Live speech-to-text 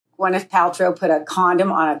Gwyneth Paltrow put a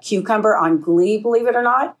condom on a cucumber on Glee, believe it or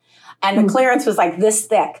not. And the clearance was like this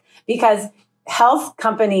thick because health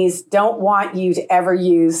companies don't want you to ever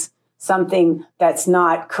use something that's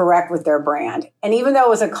not correct with their brand. And even though it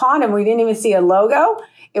was a condom, we didn't even see a logo.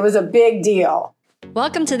 It was a big deal.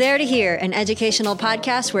 Welcome to There to Here, an educational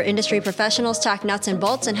podcast where industry professionals talk nuts and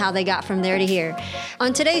bolts and how they got from there to here.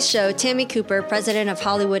 On today's show, Tami Cooper, president of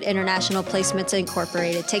Hollywood International Placements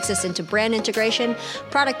Incorporated, takes us into brand integration,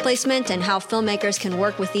 product placement, and how filmmakers can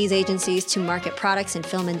work with these agencies to market products in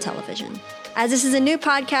film and television. As this is a new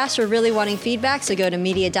podcast, we're really wanting feedback, so go to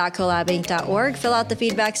media.collabinc.org, fill out the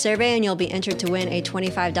feedback survey, and you'll be entered to win a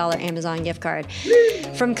 $25 Amazon gift card.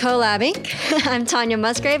 From Collab Inc., I'm Tanya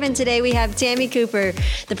Musgrave, and today we have Tami Cooper,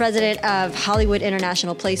 the president of Hollywood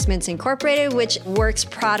International Placements Incorporated, which works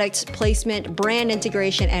product placement, brand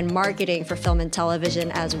integration, and marketing for film and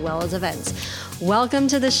television, as well as events. Welcome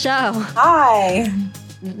to the show. Hi.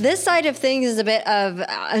 This side of things is a bit of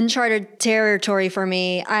uncharted territory for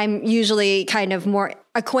me. I'm usually kind of more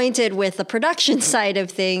acquainted with the production side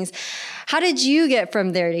of things. How did you get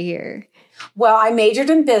from there to here? Well, I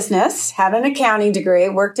majored in business, had an accounting degree,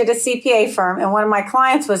 worked at a CPA firm, and one of my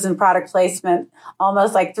clients was in product placement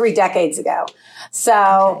almost like 3 decades ago.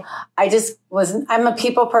 So I'm a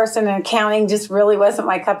people person, and accounting just really wasn't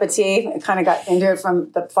my cup of tea. I kind of got into it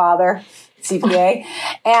from the father, CPA.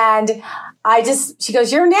 And she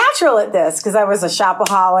goes, you're natural at this, because I was a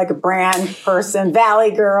shopaholic, a brand person, Valley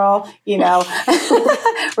girl,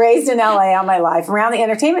 raised in LA all my life, around the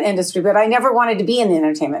entertainment industry, but I never wanted to be in the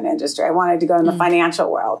entertainment industry. I wanted to go in the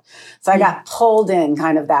financial world. So I got pulled in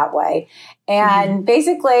kind of that way. And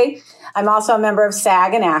basically, I'm also a member of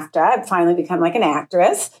SAG and AFTRA. I've finally become like an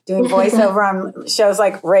actress, doing voiceover on shows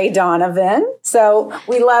like Ray Donovan. So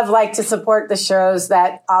we like to support the shows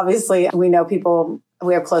that obviously we know people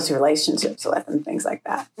we have close relationships with and things like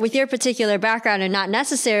that. With your particular background and not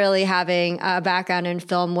necessarily having a background in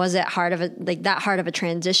film, was it hard of a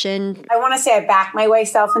transition? I want to say I backed my way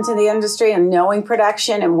self into the industry and knowing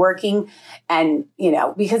production and working and,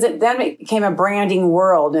 because then it became a branding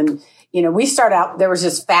world. And, we started out, there was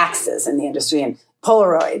just faxes in the industry and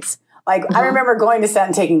Polaroids. I remember going to set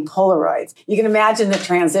and taking Polaroids. You can imagine the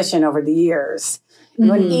transition over the years.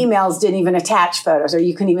 When emails didn't even attach photos, or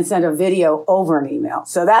you couldn't even send a video over an email.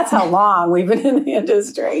 So that's how long we've been in the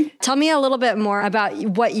industry. Tell me a little bit more about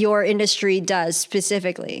what your industry does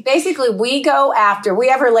specifically. Basically, we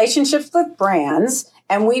have relationships with brands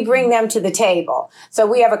and we bring them to the table. So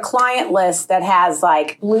we have a client list that has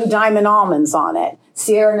Blue Diamond Almonds on it,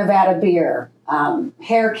 Sierra Nevada Beer,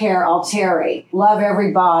 Hair Care Alteri, Love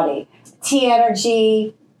Everybody, Tea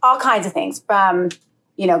Energy, all kinds of things from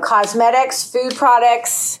cosmetics, food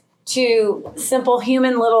products, to simple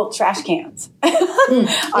human little trash cans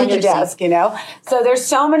on your desk, So there's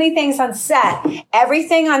so many things on set.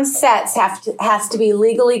 Everything on sets has to be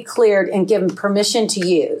legally cleared and given permission to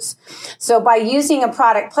use. So by using a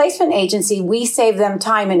product placement agency, we save them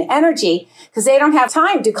time and energy because they don't have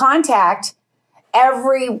time to contact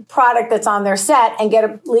every product that's on their set and get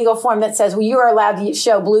a legal form that says, well, you are allowed to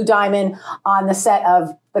show Blue Diamond on the set of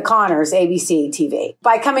The Connors, ABC TV.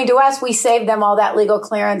 By coming to us, we save them all that legal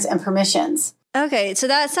clearance and permissions. Okay, so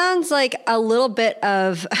that sounds like a little bit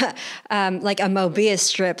of like a Mobius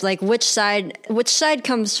strip. Which side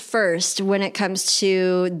comes first when it comes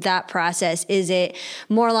to that process? Is it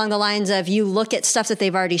more along the lines of you look at stuff that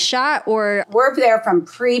they've already shot, or we're there from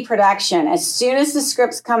pre-production? As soon as the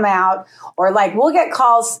scripts come out, or we'll get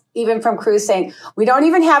calls even from crews saying, we don't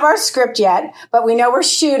even have our script yet, but we know we're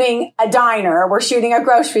shooting a diner, we're shooting a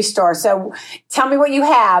grocery store. So tell me what you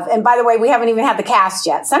have. And by the way, we haven't even had the cast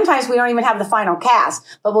yet. Sometimes we don't even have the final cast,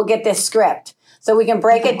 but we'll get this script. So we can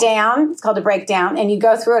break it down. It's called a breakdown. And you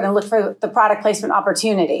go through it and look for the product placement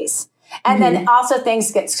opportunities. And then also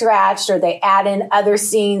things get scratched or they add in other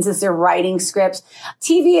scenes as they're writing scripts.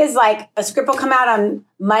 TV is a script will come out on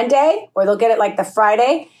Monday, or they'll get it the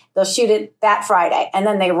Friday. They'll shoot it that Friday. And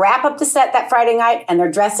then they wrap up the set that Friday night and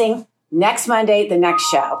they're dressing next Monday, the next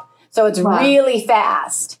show. So it's really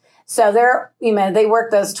fast. So they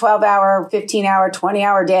work those 12-hour, 15-hour,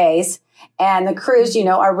 20-hour days. And the crews,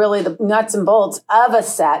 are really the nuts and bolts of a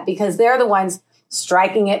set because they're the ones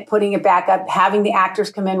striking it, putting it back up, having the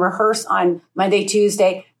actors come in, rehearse on Monday,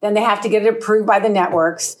 Tuesday. Then they have to get it approved by the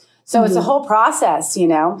networks. So it's a whole process,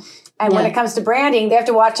 And when it comes to branding, they have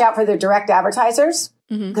to watch out for their direct advertisers.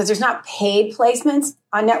 Because there's not paid placements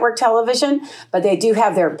on network television, but they do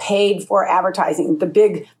have their paid for advertising, the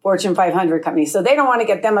big Fortune 500 companies. So they don't want to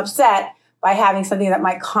get them upset by having something that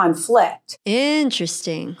might conflict.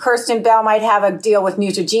 Interesting. Kirsten Bell might have a deal with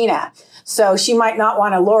Neutrogena. So she might not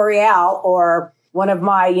want a L'Oreal or one of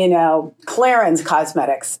my, clearance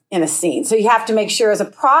cosmetics in a scene. So you have to make sure as a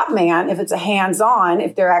prop man, if it's a hands-on,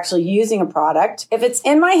 if they're actually using a product. If it's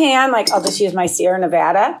in my hand, like I'll just use my Sierra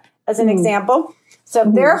Nevada as an example. So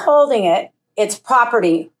if they're holding it, it's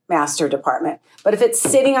property master department. But if it's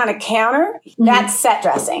sitting on a counter, that's set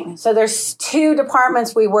dressing. So there's 2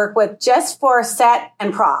 departments we work with just for set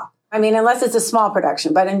and prop. I mean, unless it's a small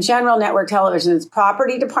production, but in general network television, it's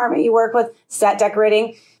property department you work with, set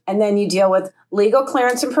decorating, and then you deal with legal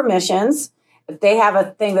clearance and permissions. If they have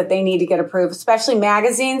a thing that they need to get approved, especially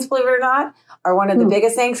magazines, believe it or not, are one of the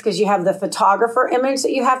biggest things because you have the photographer image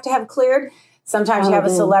that you have to have cleared. Sometimes you have a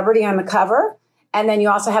celebrity on the cover. And then you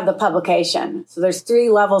also have the publication. So there's 3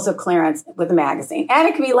 levels of clearance with a magazine. And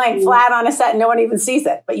it can be laying flat on a set and no one even sees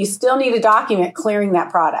it. But you still need a document clearing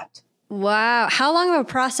that product. Wow. How long of a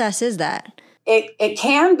process is that? It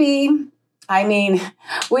can be. I mean,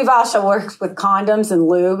 we've also worked with condoms and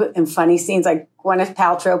lube in funny scenes. Like Gwyneth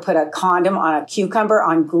Paltrow put a condom on a cucumber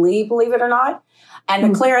on Glee, believe it or not. And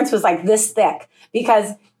the clearance was like this thick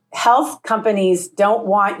because health companies don't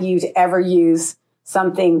want you to ever use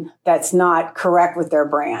something that's not correct with their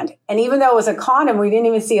brand. And even though it was a condom, we didn't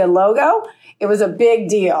even see a logo. It was a big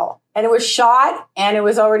deal. And it was shot and it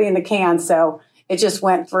was already in the can. So it just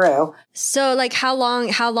went through. So like how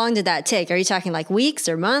long did that take? Are you talking like weeks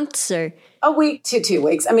or months or? A week to 2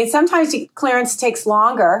 weeks. I mean, sometimes clearance takes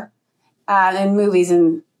longer in movies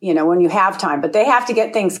and, when you have time, but they have to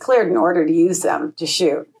get things cleared in order to use them to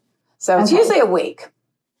shoot. So it's usually a week.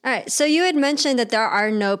 All right. So you had mentioned that there are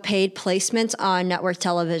no paid placements on network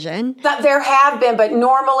television. There have been, but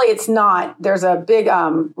normally it's not. There's a big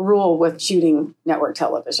rule with shooting network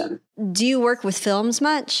television. Do you work with films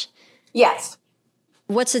much? Yes.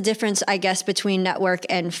 What's the difference, I guess, between network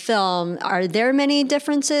and film? Are there many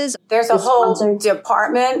differences? There's a whole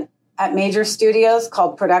department at major studios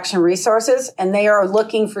called production resources, and they are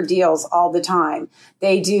looking for deals all the time.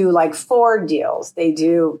 They do like Ford deals. They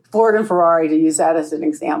do Ford and Ferrari, to use that as an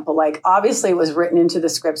example. Like obviously it was written into the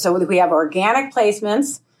script. So we have organic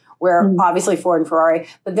placements where obviously Ford and Ferrari,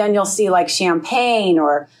 but then you'll see like champagne,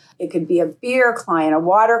 or it could be a beer client, a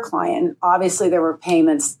water client. Obviously there were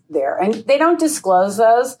payments there, and they don't disclose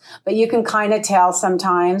those, but you can kind of tell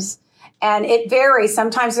sometimes. And it varies.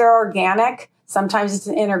 Sometimes they're organic. Sometimes it's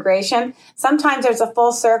an integration. Sometimes there's a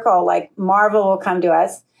full circle, like Marvel will come to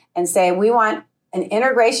us and say, we want an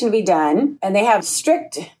integration to be done. And they have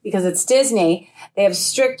strict, because it's Disney, they have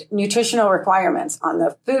strict nutritional requirements on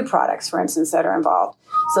the food products, for instance, that are involved.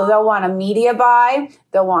 So they'll want a media buy,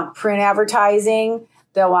 they'll want print advertising,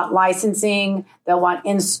 they'll want licensing, they'll want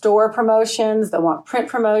in-store promotions, they'll want print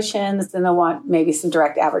promotions, then they'll want maybe some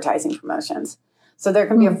direct advertising promotions. So there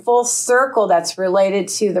can be a full circle that's related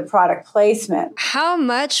to the product placement. How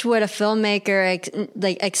much would a filmmaker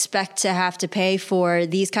expect to have to pay for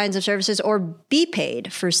these kinds of services, or be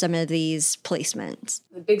paid for some of these placements?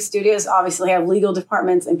 The big studios obviously have legal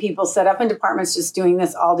departments and people set up in departments just doing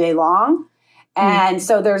this all day long. And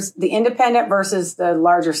so there's the independent versus the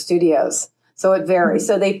larger studios. So it varies.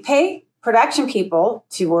 So they pay production people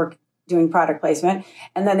to work doing product placement.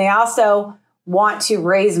 And then they also want to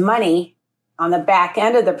raise money on the back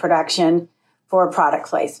end of the production for product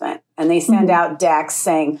placement. And they send out decks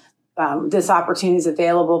saying, this opportunity is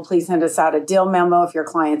available. Please send us out a deal memo if your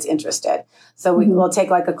client's interested. So we will take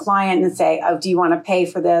like a client and say, oh, do you want to pay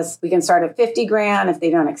for this? We can start at $50,000. If they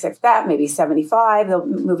don't accept that, maybe 75, they'll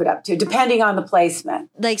move it up to, depending on the placement.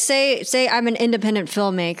 Like say I'm an independent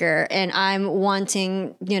filmmaker and I'm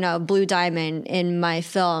wanting, Blue Diamond in my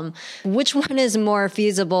film. Which one is more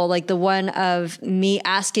feasible? Like the one of me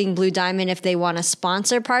asking Blue Diamond if they want to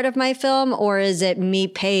sponsor part of my film, or is it me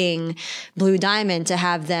paying Blue Diamond to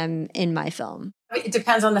have them in my film? It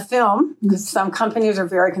depends on the film, because some companies are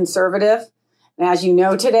very conservative. And as you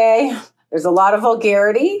know today, there's a lot of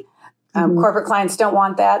vulgarity. Corporate clients don't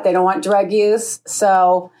want that. They don't want drug use.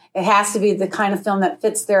 So it has to be the kind of film that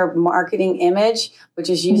fits their marketing image, which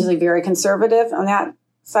is usually very conservative on that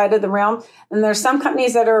side of the realm. And there's some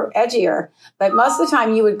companies that are edgier. But most of the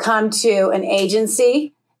time you would come to an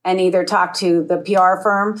agency and either talk to the PR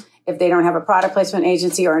firm if they don't have a product placement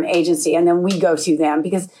agency, or an agency, and then we go to them,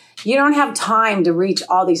 because you don't have time to reach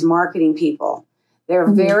all these marketing people. They're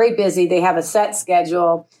very busy. They have a set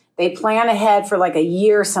schedule. They plan ahead for like a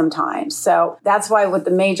year sometimes. So that's why with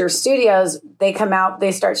the major studios, they come out,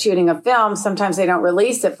 they start shooting a film. Sometimes they don't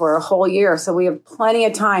release it for a whole year. So we have plenty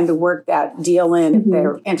of time to work that deal in if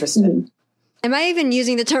they're interested. Am I even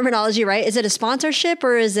using the terminology right? Is it a sponsorship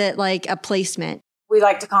or is it like a placement? We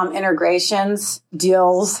like to call them integrations,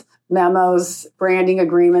 deals, memos, branding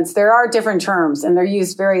agreements. There are different terms and they're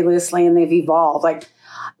used very loosely and they've evolved. Like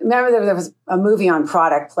Remember there was a movie on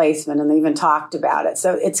product placement and they even talked about it.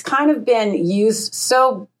 So it's kind of been used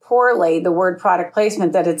so poorly, the word product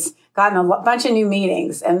placement, that it's gotten a bunch of new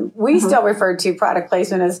meanings. And we still refer to product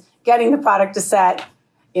placement as getting the product to set,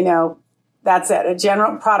 that's it, a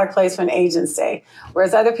general product placement agency.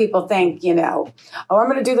 Whereas other people think, oh, I'm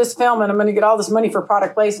going to do this film and I'm going to get all this money for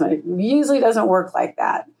product placement. It usually doesn't work like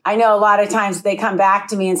that. I know a lot of times they come back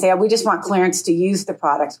to me and say, oh, we just want clearance to use the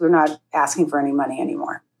products. We're not asking for any money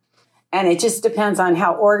anymore. And it just depends on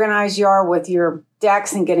how organized you are with your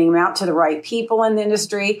decks and getting them out to the right people in the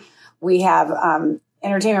industry. We have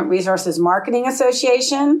Entertainment Resources Marketing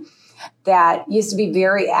Association that used to be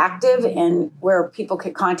very active and where people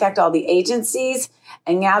could contact all the agencies.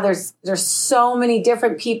 And now there's so many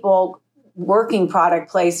different people working product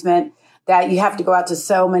placement that you have to go out to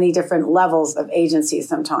so many different levels of agencies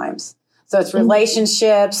sometimes. So it's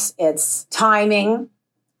relationships, it's timing.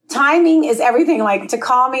 Timing is everything. Like to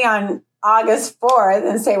call me on August 4th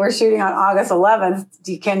and say we're shooting on August 11th.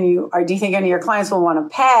 Do you think any of your clients will want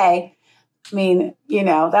to pay? I mean,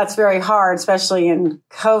 that's very hard, especially in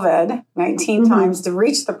COVID-19 times, to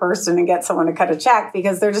reach the person and get someone to cut a check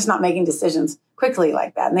because they're just not making decisions quickly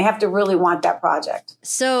like that. And they have to really want that project.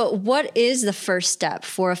 So what is the first step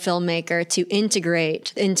for a filmmaker to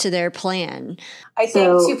integrate into their plan? I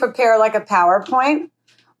think to prepare like a PowerPoint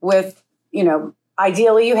with,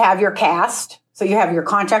 ideally you have your cast. So you have your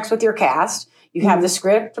contracts with your cast. You have the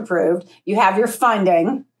script approved. You have your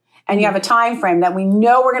funding. And you have a time frame that we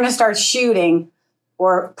know we're going to start shooting,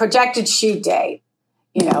 or projected shoot date,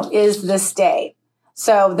 is this date.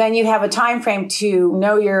 So then you have a time frame to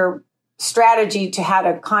know your strategy to how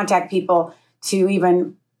to contact people to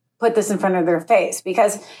even put this in front of their face,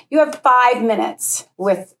 because you have 5 minutes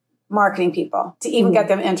with marketing people to even get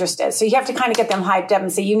them interested. So you have to kind of get them hyped up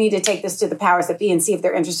and say, you need to take this to the powers that be and see if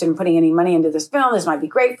they're interested in putting any money into this film. This might be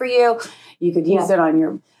great for you. You could use it on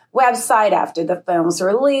your website after the film's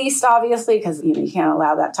released, obviously, because you can't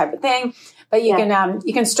allow that type of thing. But you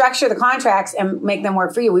can structure the contracts and make them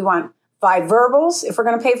work for you. We want 5 verbals if we're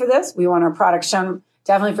going to pay for this. We want our product shown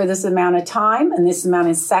definitely for this amount of time and this amount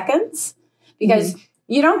of seconds, because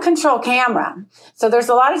you don't control camera. So there's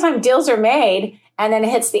a lot of time deals are made and then it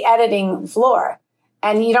hits the editing floor,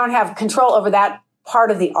 and you don't have control over that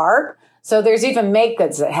part of the art. So there's even make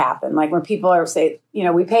goods that happen, like when people are say,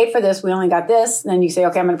 we paid for this, we only got this. And then you say,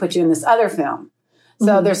 okay, I'm going to put you in this other film.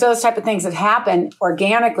 So there's those type of things that happen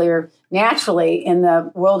organically or naturally in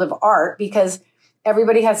the world of art, because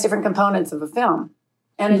everybody has different components of a film.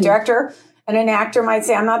 And a director and an actor might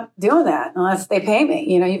say, I'm not doing that unless they pay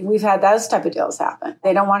me. We've had those type of deals happen.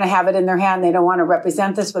 They don't want to have it in their hand. They don't want to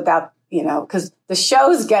represent this without, because the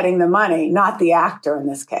show's getting the money, not the actor in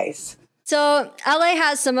this case. So LA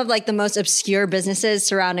has some of the most obscure businesses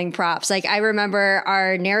surrounding props. I remember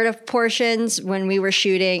our narrative portions when we were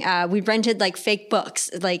shooting, we rented fake books.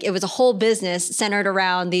 It was a whole business centered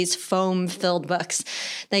around these foam filled books.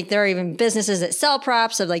 There are even businesses that sell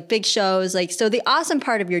props of big shows. So the awesome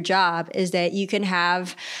part of your job is that you can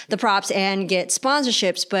have the props and get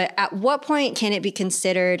sponsorships. But at what point can it be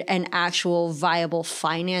considered an actual viable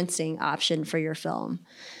financing option for your film?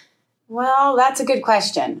 Well, that's a good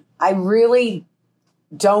question. I really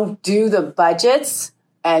don't do the budgets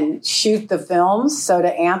and shoot the films. So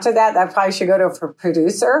to answer that probably should go to a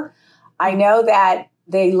producer. I know that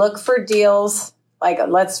they look for deals,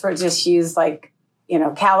 let's just use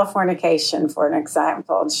Californication for an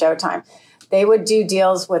example, Showtime. They would do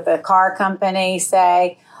deals with a car company,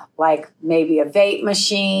 say, maybe a vape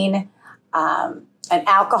machine, an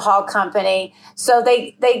alcohol company. So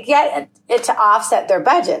they get it to offset their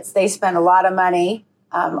budgets. They spend a lot of money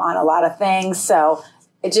on a lot of things. So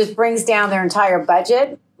it just brings down their entire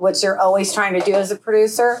budget, which you're always trying to do as a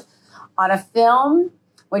producer. On a film,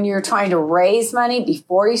 when you're trying to raise money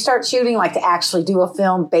before you start shooting, to actually do a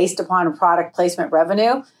film based upon a product placement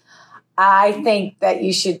revenue, I think that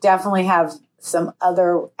you should definitely have some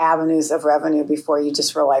other avenues of revenue before you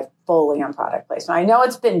just rely fully on product placement. I know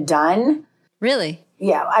it's been done. Really?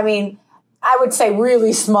 Yeah. I mean, I would say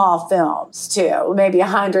really small films too, maybe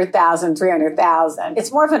 100,000, 300,000.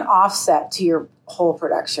 It's more of an offset to your whole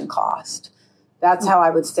production cost. That's how I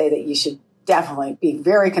would say that you should definitely be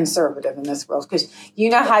very conservative in this world, because you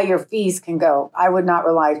know how your fees can go. I would not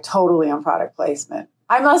rely totally on product placement.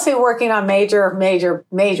 I'm mostly working on major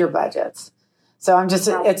budgets. So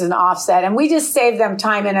it's an offset. And we just save them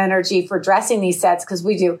time and energy for dressing these sets, because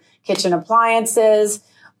we do kitchen appliances.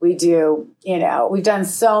 We do, we've done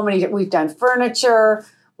we've done furniture.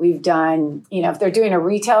 We've done, if they're doing a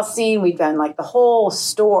retail scene, we've done the whole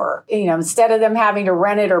store. Instead of them having to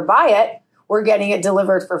rent it or buy it, we're getting it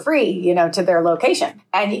delivered for free, to their location.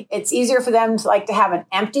 And it's easier for them to have an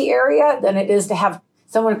empty area than it is to have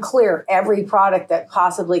someone clear every product that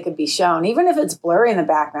possibly could be shown. Even if it's blurry in the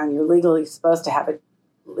background, you're legally supposed to have it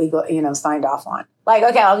signed off on.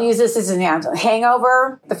 Okay, I'll use this as an example.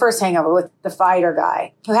 The first Hangover with the fighter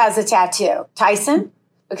guy who has a tattoo. Tyson.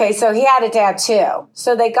 Okay, so he had a tattoo.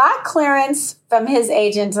 So they got clearance from his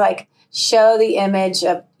agent to show the image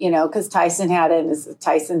of, because Tyson had it, and it's a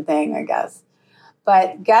Tyson thing, I guess.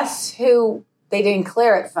 But guess who they didn't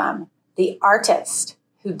clear it from? The artist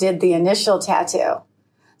who did the initial tattoo.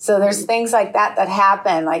 So there's things like that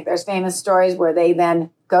happen. There's famous stories where they then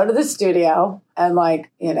go to the studio and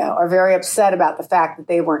are very upset about the fact that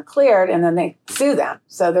they weren't cleared, and then they sue them.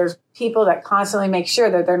 So there's people that constantly make sure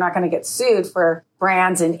that they're not going to get sued for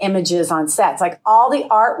brands and images on sets. All the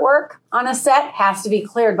artwork on a set has to be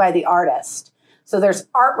cleared by the artist. So there's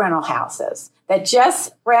art rental houses that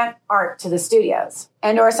just rent art to the studios,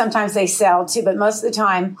 or sometimes they sell too, but most of the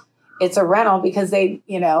time it's a rental because they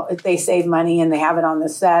save money and they have it on the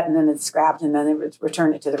set and then it's scrapped and then they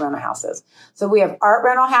return it to the rental houses. So we have art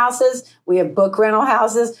rental houses, we have book rental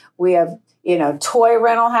houses, we have, toy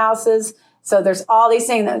rental houses. So there's all these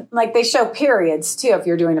things that, they show periods too, if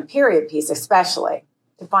you're doing a period piece, especially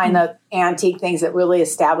to find the antique things that really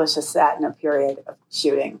establish a set and a period of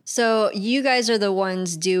shooting. So you guys are the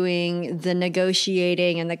ones doing the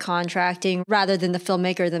negotiating and the contracting rather than the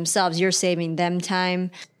filmmaker themselves. You're saving them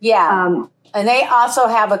time. Yeah. And they also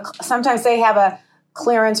sometimes they have a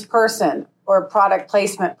clearance person or a product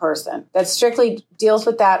placement person that strictly deals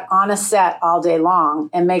with that on a set all day long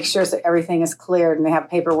and makes sure that everything is cleared and they have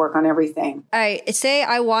paperwork on everything. All right. Say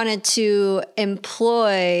I wanted to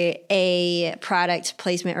employ a product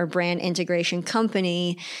placement or brand integration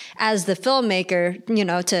company as the filmmaker,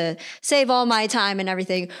 to save all my time and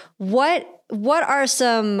everything. What are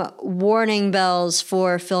some warning bells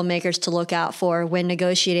for filmmakers to look out for when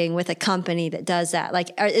negotiating with a company that does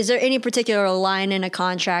that? Is there any particular line in a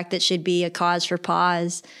contract that should be a cause for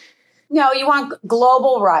pause? No, you want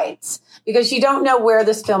global rights because you don't know where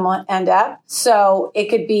this film will end up. So it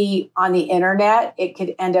could be on the internet. It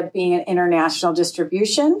could end up being an international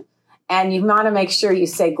distribution. And you want to make sure you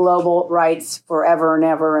say global rights forever and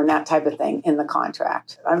ever and that type of thing in the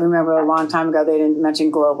contract. I remember a long time ago, they didn't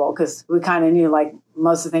mention global because we kind of knew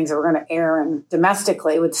most of the things that were going to air and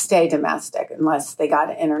domestically would stay domestic unless they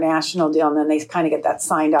got an international deal. And then they kind of get that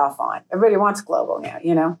signed off on. Everybody wants global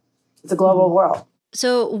now, it's a global world.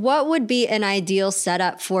 So what would be an ideal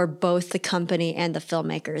setup for both the company and the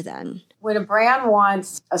filmmaker then? When a brand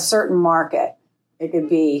wants a certain market, it could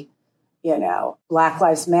be Black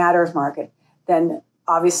Lives Matter market, then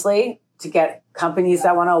obviously to get companies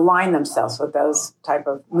that want to align themselves with those type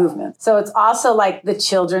of movements. So it's also the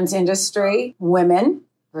children's industry, women,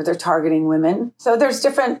 or they're targeting women. So there's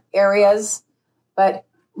different areas, but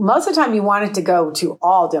most of the time you want it to go to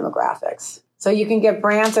all demographics. So you can get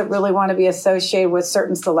brands that really want to be associated with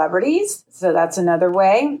certain celebrities. So that's another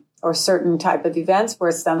way, or certain type of events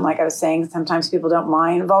where some, like I was saying, sometimes people don't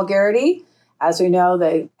mind vulgarity. As we know,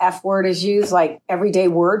 the F word is used everyday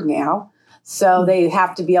word now. So they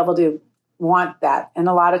have to be able to want that. And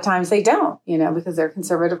a lot of times they don't, because they're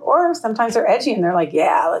conservative, or sometimes they're edgy and they're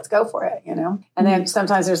yeah, let's go for it, And then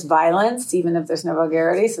sometimes there's violence, even if there's no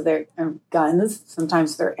vulgarity. So there are guns.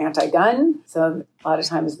 Sometimes they're anti-gun. So a lot of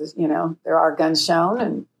times, there are guns shown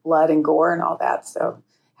and blood and gore and all that. So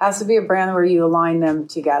it has to be a brand where you align them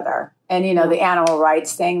together. And, the animal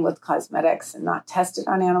rights thing with cosmetics and not tested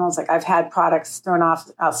on animals. I've had products thrown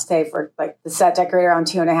off, I'll say, for the set decorator on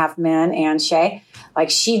 2.5 Men, Anne Shea.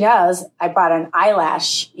 She knows I bought an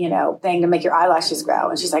eyelash, thing to make your eyelashes grow.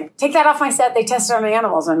 And she's take that off my set. They tested on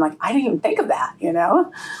animals. And I'm I didn't even think of that,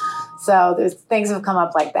 So there's things have come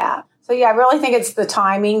up like that. So, yeah, I really think it's the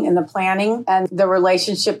timing and the planning and the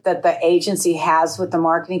relationship that the agency has with the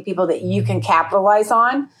marketing people that you can capitalize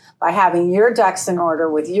on by having your ducks in order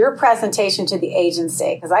with your presentation to the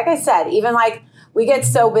agency. Because like I said, even we get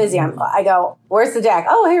so busy, I go, where's the deck?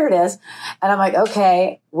 Oh, here it is. And I'm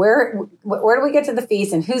okay, where do we get to the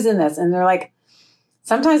feast and who's in this? And they're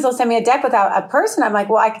sometimes they'll send me a deck without a person. I'm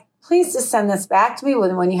well, please just send this back to me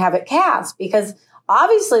when you have it cast. Because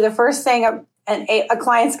obviously the first thing a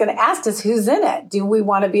client's going to ask is who's in it? Do we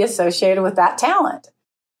want to be associated with that talent?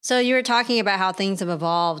 So you were talking about how things have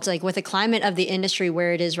evolved, with the climate of the industry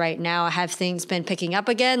where it is right now. Have things been picking up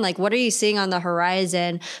again? What are you seeing on the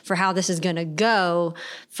horizon for how this is going to go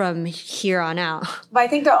from here on out? But I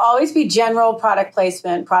think there'll always be general product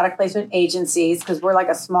placement agencies, because we're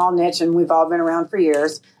a small niche and we've all been around for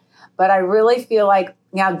years. But I really feel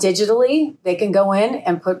now digitally, they can go in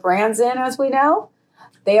and put brands in, as we know.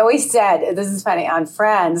 they always said, this is funny, on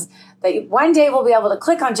Friends, that one day we'll be able to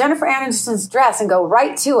click on Jennifer Aniston's dress and go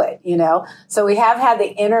right to it, So we have had the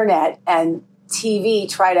internet and TV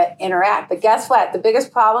try to interact. But guess what? The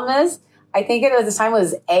biggest problem is, I think at the time it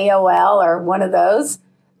was AOL or one of those.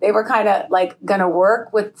 They were kind of like going to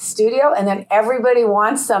work with the studio, and then everybody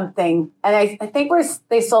wants something. And I think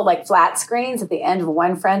they sold like flat screens at the end of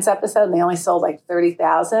one Friends episode, and they only sold like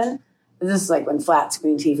 30,000. This is like when flat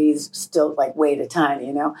screen TVs still like weighed a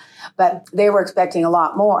ton, But they were expecting a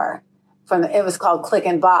lot more. It was called click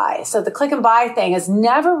and buy. So the click and buy thing has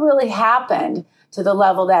never really happened to the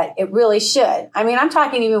level that it really should. I mean, I'm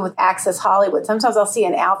talking even with Access Hollywood. Sometimes I'll see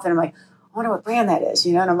an outfit and I'm like, I wonder what brand that is,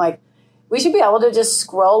 And I'm like, we should be able to just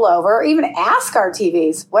scroll over or even ask our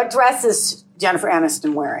TVs, what dress is Jennifer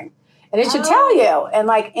Aniston wearing? And it should tell you and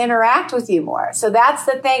like interact with you more. So that's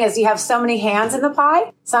the thing is you have so many hands in the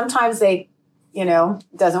pie. Sometimes they,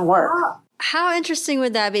 doesn't work. How interesting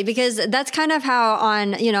would that be? Because that's kind of how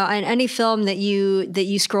on any film that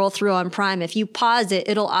you scroll through on Prime, if you pause it,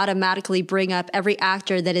 it'll automatically bring up every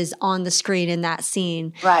actor that is on the screen in that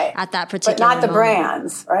scene. Right. At that particular But not the moment.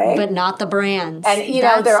 brands, right? But not the brands. And,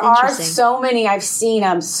 there are so many, I've seen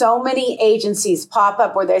them, so many agencies pop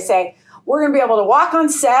up where they say, we're going to be able to walk on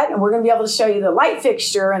set and we're going to be able to show you the light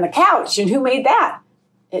fixture and the couch and who made that.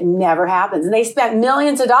 It never happens. And they spent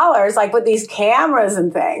millions of dollars like with these cameras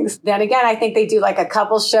and things. Then again, I think they do like a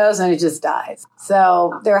couple shows and it just dies.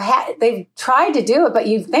 So they've tried to do it, but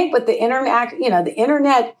you think with the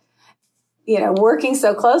internet, working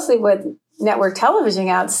so closely with network television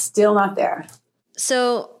out, it's still not there.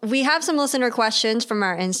 So we have some listener questions from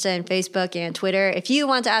our Insta and Facebook and Twitter. If you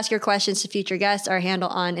want to ask your questions to future guests, our handle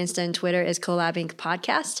on Insta and Twitter is Collabing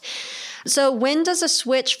Podcast. So when does a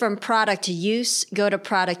switch from product use go to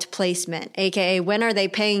product placement? AKA, when are they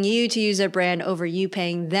paying you to use their brand over you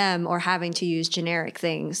paying them or having to use generic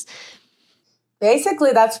things?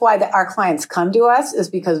 Basically, that's why our clients come to us, is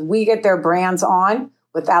because we get their brands on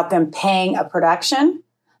without them paying a production.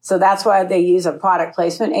 So that's why they use a product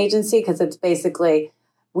placement agency, because it's basically,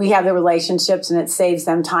 we have the relationships and it saves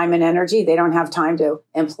them time and energy. They don't have time to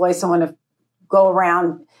employ someone to go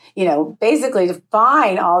around, basically to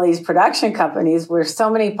find all these production companies where so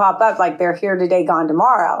many pop up like they're here today, gone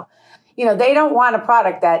tomorrow. They don't want a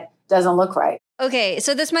product that doesn't look right. Okay,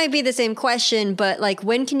 so this might be the same question, but like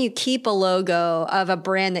when can you keep a logo of a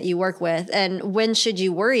brand that you work with, and when should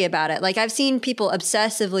you worry about it? Like I've seen people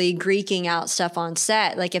obsessively Greeking out stuff on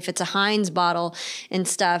set, like if it's a Heinz bottle and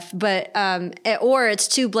stuff, but or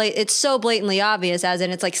it's it's so blatantly obvious, as in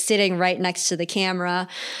it's like sitting right next to the camera,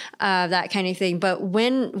 that kind of thing. But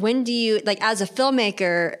when do you, like as a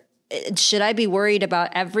filmmaker, should I be worried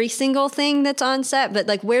about every single thing that's on set? But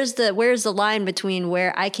like, where's the line between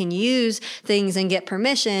where I can use things and get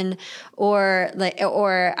permission, or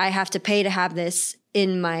I have to pay to have this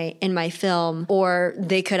in my film, or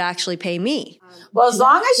they could actually pay me? Well, as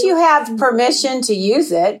long as you have permission to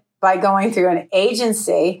use it by going through an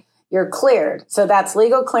agency, you're cleared. So that's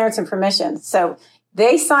legal clearance and permission. So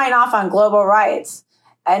they sign off on global rights,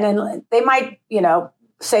 and then they might,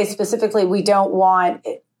 say specifically, we don't want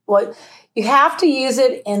it. Well, you have to use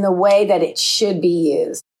it in the way that it should be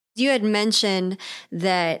used. You had mentioned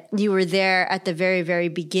that you were there at the very, very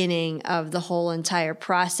beginning of the whole entire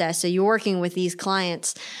process. So you're working with these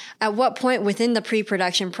clients. At what point within the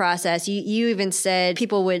pre-production process, you even said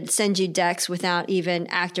people would send you decks without even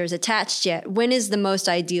actors attached yet. When is the most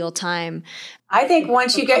ideal time? I think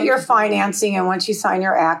once you get your financing and once you sign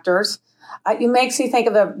your actors, it makes you think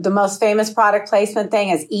of the most famous product placement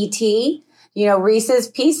thing as E.T., Reese's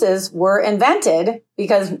Pieces were invented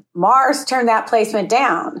because Mars turned that placement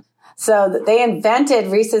down. So they invented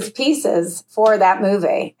Reese's Pieces for that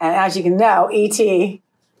movie. And as you can know, E.T.,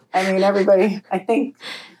 everybody, I think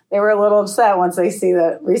they were a little upset once they see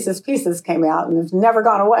that Reese's Pieces came out, and it's never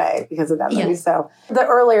gone away because of that movie. Yeah. So the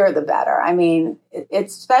earlier, the better.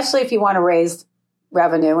 It's especially if you want to raise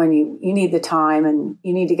revenue and you need the time and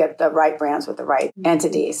you need to get the right brands with the right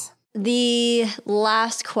entities. The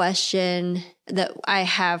last question that I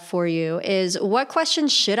have for you is, what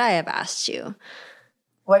questions should I have asked you?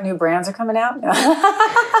 What new brands are coming out?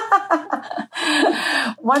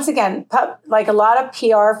 Once again, like a lot of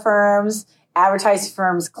PR firms, advertising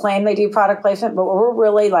firms claim they do product placement, but we're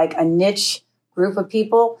really like a niche group of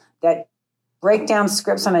people that break down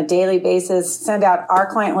scripts on a daily basis, send out our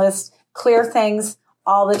client list, clear things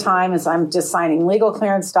all the time as I'm just signing legal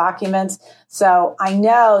clearance documents. So I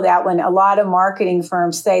know that when a lot of marketing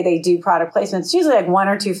firms say they do product placement, it's usually like 1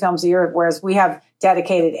 or 2 films a year, whereas we have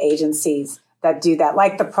dedicated agencies that do that,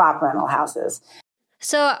 like the prop rental houses.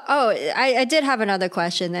 So, I did have another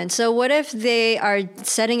question then. So what if they are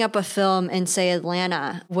setting up a film in, say,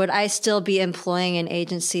 Atlanta? Would I still be employing an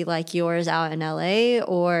agency like yours out in LA,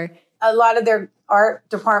 or? A lot of their art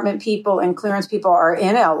department people and clearance people are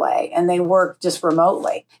in LA and they work just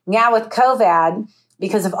remotely. Now with COVID,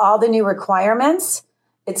 because of all the new requirements,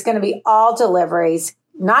 it's going to be all deliveries,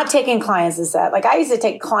 not taking clients to set. Like I used to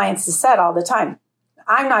take clients to set all the time.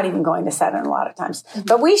 I'm not even going to set in a lot of times,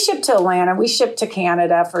 but we ship to Atlanta. We ship to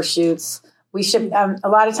Canada for shoots. We ship, a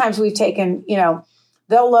lot of times we've taken, they'll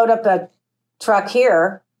load up a truck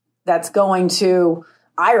here that's going to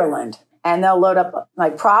Ireland and they'll load up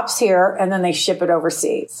like props here and then they ship it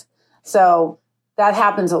overseas. So that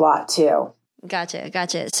happens a lot too.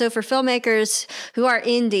 Gotcha. So for filmmakers who are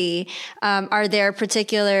indie, are there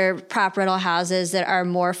particular prop rental houses that are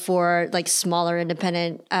more for like smaller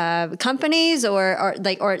independent companies, or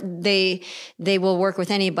they will work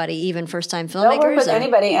with anybody, even first time filmmakers? They'll work with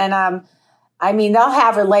anybody, and they'll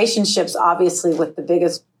have relationships obviously with the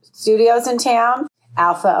biggest studios in town.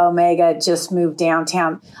 Alpha Omega just moved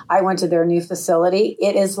downtown. I went to their new facility.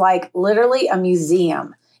 It is like literally a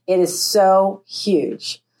museum. It is so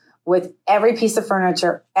huge. With every piece of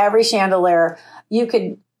furniture, every chandelier,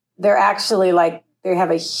 they're actually like, they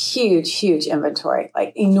have a huge inventory,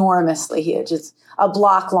 like enormously huge. It's a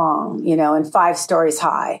block long, and 5 stories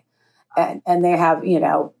high. And they have,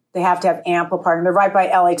 they have to have ample parking. They're right by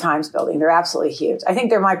LA Times building. They're absolutely huge. I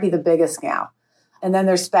think they might be the biggest now. And then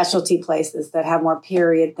there's specialty places that have more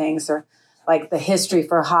period things, or like the History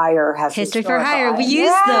for Hire has History for Hire. We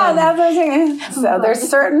use them. That's what I'm saying. So there's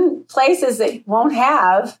certain places that won't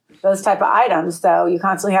have those type of items. So you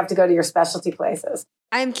constantly have to go to your specialty places.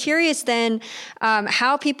 I'm curious then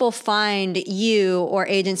how people find you or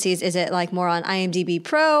agencies. Is it like more on IMDb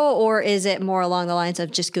Pro, or is it more along the lines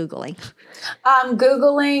of just Googling?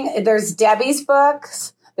 Googling. There's Debbie's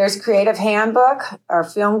books. There's Creative Handbook, or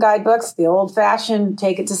film guidebooks, the old fashioned,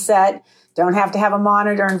 take it to set. Don't have to have a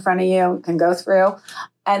monitor in front of you. Can go through.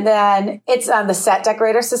 And then it's on the Set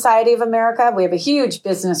Decorator Society of America. We have a huge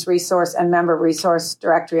business resource and member resource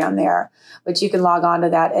directory on there, which you can log on to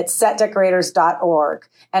that at setdecorators.org.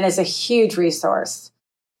 And it's a huge resource.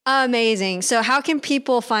 Amazing. So how can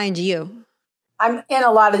people find you? I'm in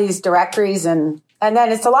a lot of these directories, and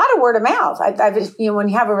then it's a lot of word of mouth. When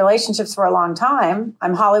you have a relationships for a long time,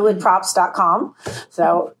 I'm HollywoodProps.com.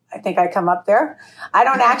 So I think I come up there. I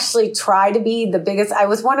don't actually try to be the biggest. I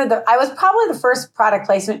was probably the first product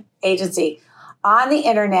placement agency on the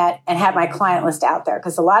internet and had my client list out there,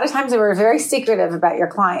 because a lot of times they were very secretive about your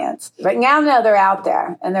clients. But now they're out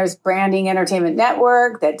there, and there's Branding Entertainment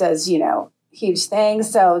Network that does, huge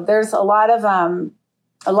things. So there's a lot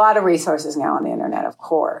of resources now on the internet, of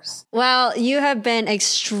course. Well, you have been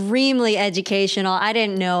extremely educational. I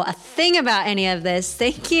didn't know a thing about any of this.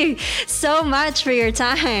 Thank you so much for your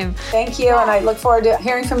time. Thank you, and I look forward to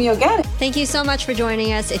hearing from you again. Thank you so much for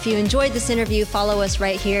joining us. If you enjoyed this interview, follow us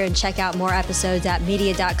right here and check out more episodes at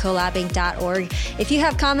media.collabing.org. If you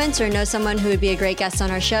have comments or know someone who would be a great guest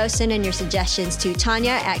on our show, send in your suggestions to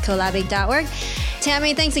Tanya@collabing.org.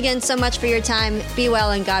 Tami, thanks again so much for your time. Be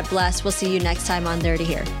well and God bless. We'll see you next time on There to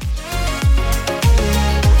Here.